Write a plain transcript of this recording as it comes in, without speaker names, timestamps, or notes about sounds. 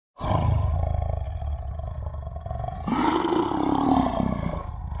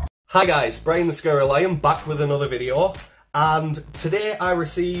Hi guys, Brian the Scary Lion back with another video, and today I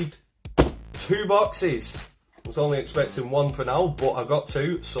received 2 boxes. I was only expecting one for now, but I got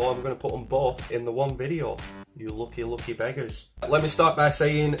 2, so I'm going to put them both in the one video. You lucky beggars. Let me start by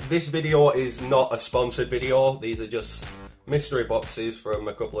saying this video is not a sponsored video. These are just mystery boxes from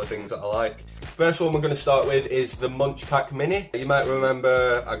a couple of things that I like. First one we're going to start with is the Munch Pack Mini. You might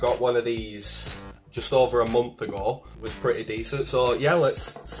remember I got one of these just over a month ago. It was pretty decent, so yeah,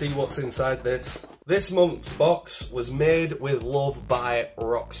 let's see what's inside this. This month's box was made with love by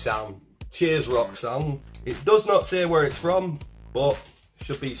Roxanne. Cheers, Roxanne. It does not say where it's from, but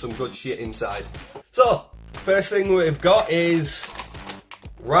should be some good shit inside. So, first thing we've got is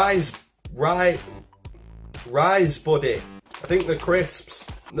Rise Buddy. I think the crisps,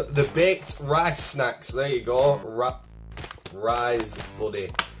 the baked rice snacks, there you go, Rise Buddy.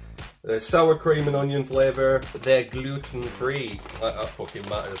 They're sour cream and onion flavour, they're gluten free, like that fucking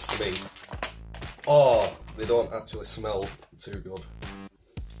matters to me. Oh, they don't actually smell too good.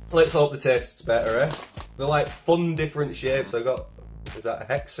 Let's hope the taste's better, eh? They're like fun different shapes. I got, is that a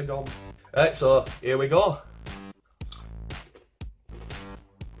hexagon? Right, so here we go.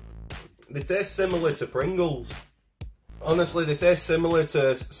 They taste similar to Pringles. Honestly, they taste similar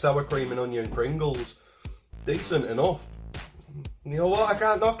to sour cream and onion Pringles. Decent enough. You know what? I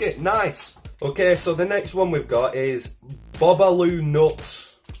can't knock it. Nice. Okay, so the next one we've got is Bobaloo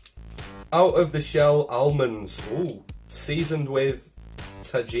Nuts. Out of the shell almonds. Ooh. Seasoned with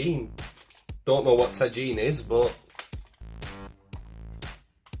tagine. Don't know what tagine is, but...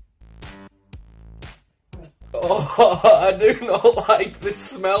 Oh, I do not like the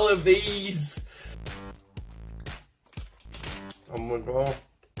smell of these. Oh my god.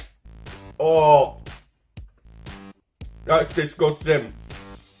 Oh. That's disgusting.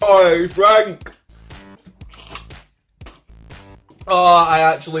 Oh, it's rank. Oh, I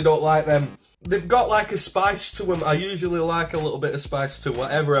actually don't like them. They've got like a spice to them. I usually like a little bit of spice to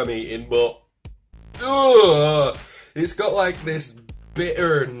whatever I'm eating, but... Ugh, it's got like this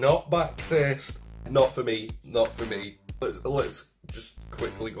bitter knockback taste. Not for me, not for me. Let's just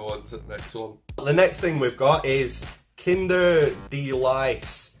quickly go on to the next one. The next thing we've got is Kinder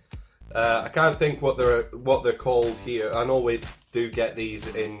Delice. I can't think what they're called here. I know we do get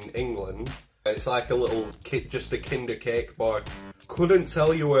these in England. It's like a little just a Kinder cake bar. Couldn't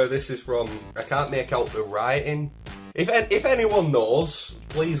tell you where this is from. I can't make out the writing. If anyone knows,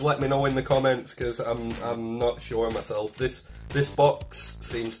 please let me know in the comments, because I'm not sure myself. This box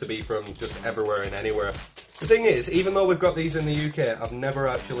seems to be from just everywhere and anywhere. The thing is, even though we've got these in the UK, I've never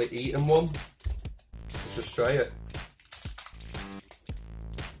actually eaten one. Let's just try it.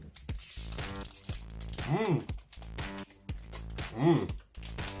 Mmm. Mmm.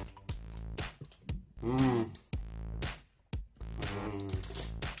 Mmm. Mmm.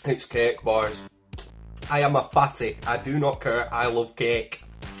 It's cake bars. I am a fatty. I do not care. I love cake.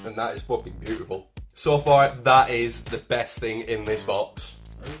 And that is fucking beautiful. So far, that is the best thing in this box.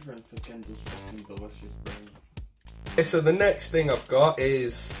 Okay, so the next thing I've got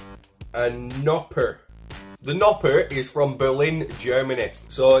is a Nopper. The Nopper is from Berlin, Germany.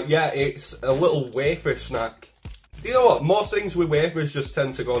 So yeah, it's a little wafer snack. You know what? Most things with wafers just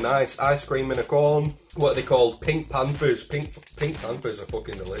tend to go nice. Ice cream in a cone. What are they called? Pink Panthers. Pink Panthers are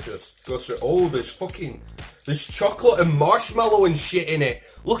fucking delicious. Oh, there's chocolate and marshmallow and shit in it.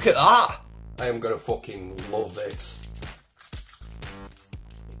 Look at that. I am gonna fucking love this.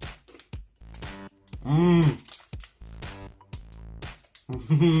 Mmm.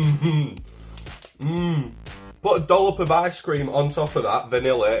 Mmm. Put a dollop of ice cream on top of that.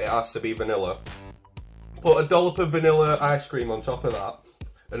 Vanilla, it has to be vanilla. Put a dollop of vanilla ice cream on top of that,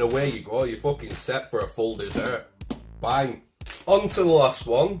 and away you go. You're fucking set for a full dessert. Bang. On to the last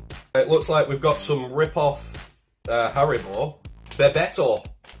one. It looks like we've got some rip-off Haribo. Bebeto.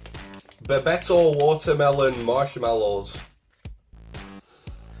 Bebeto watermelon marshmallows.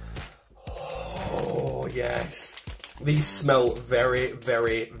 Oh, yes. These smell very,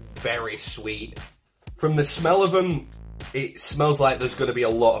 very, very sweet. From the smell of them, it smells like there's going to be a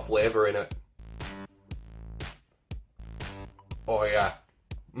lot of flavour in it. Oh yeah.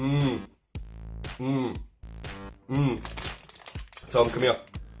 Mmm. Mmm. Mmm. Tom, come here.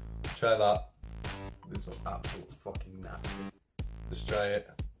 Try that. This is absolutely fucking nasty. Just try it.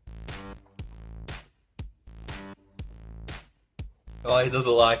 Oh, he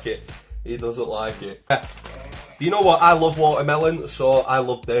doesn't like it. He doesn't like it. You know what? I love watermelon, so I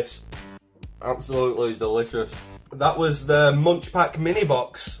love this. Absolutely delicious. That was the Munch Pack Mini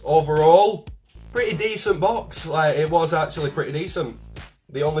box. Overall, pretty decent box. Like, it was actually pretty decent.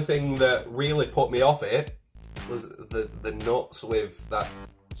 The only thing that really put me off it was the nuts with that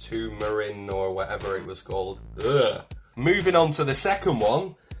Turmeric or whatever it was called. Ugh. Moving on to the second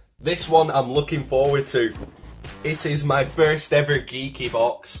one. This one I'm looking forward to. It is my first ever Geeky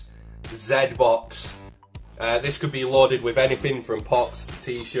box. Z box. This could be loaded with anything from pots to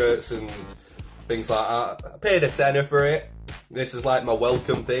t-shirts and things like that. I paid a tenner for it. This is like my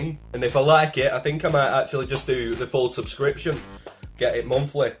welcome thing. And if I like it, I think I might actually just do the full subscription. Get it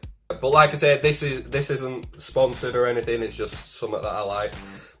monthly. But like I said, this isn't sponsored or anything, it's just something that I like.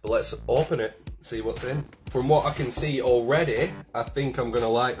 But let's open it, see what's in. From what I can see already, I think I'm gonna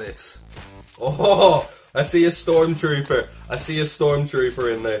like this. Oh, I see a stormtrooper. I see a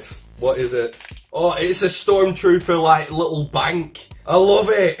stormtrooper in this. What is it? Oh, it's a stormtrooper like little bank. I love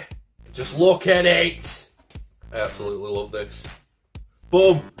it. Just look at it. I absolutely love this.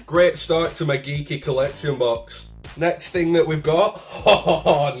 Boom, great start to my Geeky collection box. Next thing that we've got,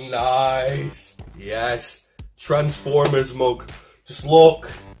 oh nice. Yes, Transformers mug. Just look.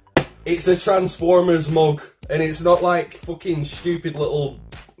 It's a Transformers mug, and it's not like fucking stupid little,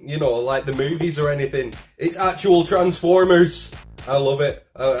 you know, like the movies or anything. It's actual Transformers. I love it.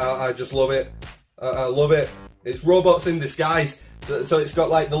 I just love it. I love it. It's robots in disguise. So it's got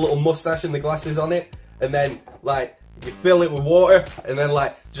like the little mustache and the glasses on it, and then like you fill it with water, and then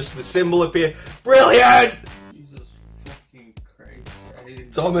like just the symbol appear. Brilliant! Jesus fucking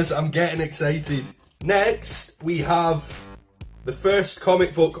Christ. Thomas, I'm getting excited. Next, we have the first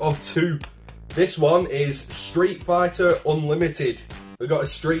comic book of two. This one is Street Fighter Unlimited. We got a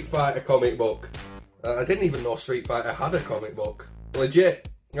Street Fighter comic book. I didn't even know Street Fighter had a comic book. Legit.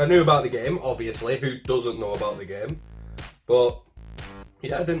 I knew about the game, obviously. Who doesn't know about the game? But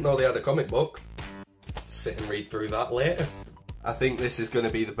yeah, I didn't know they had a comic book. Sit and read through that later. I think this is going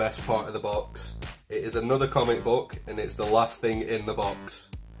to be the best part of the box. It is another comic book, and it's the last thing in the box.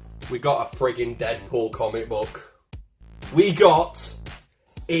 We got a friggin' Deadpool comic book. We got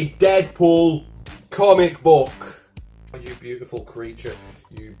a Deadpool comic book. Oh, you beautiful creature.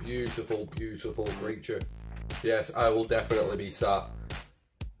 You beautiful, beautiful creature. Yes, I will definitely be sat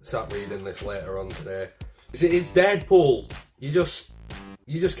reading this later on today. It's Deadpool. You just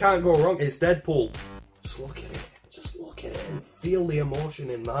can't go wrong. It's Deadpool. Just look at it. Just look at it and feel the emotion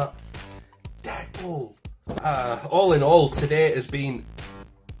in that. Deadpool. All in all, today has been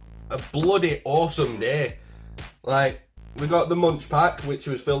a bloody awesome day. Like, we got the munch pack, which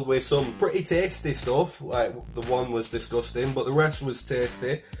was filled with some pretty tasty stuff. Like, the one was disgusting, but the rest was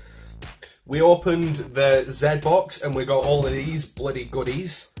tasty. We opened the Z box, and we got all of these bloody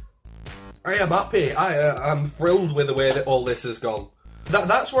goodies. I am happy. I'm thrilled with the way that all this has gone.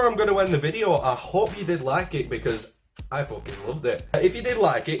 That's where I'm going to end the video. I hope you did like it, because I fucking loved it. If you did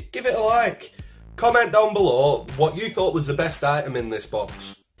like it, give it a like. Comment down below what you thought was the best item in this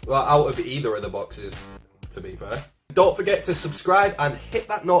box. Well, out of either of the boxes, to be fair. Don't forget to subscribe and hit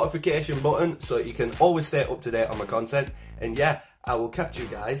that notification button so you can always stay up to date on my content. And yeah, I will catch you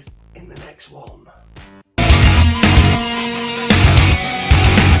guys in the next one.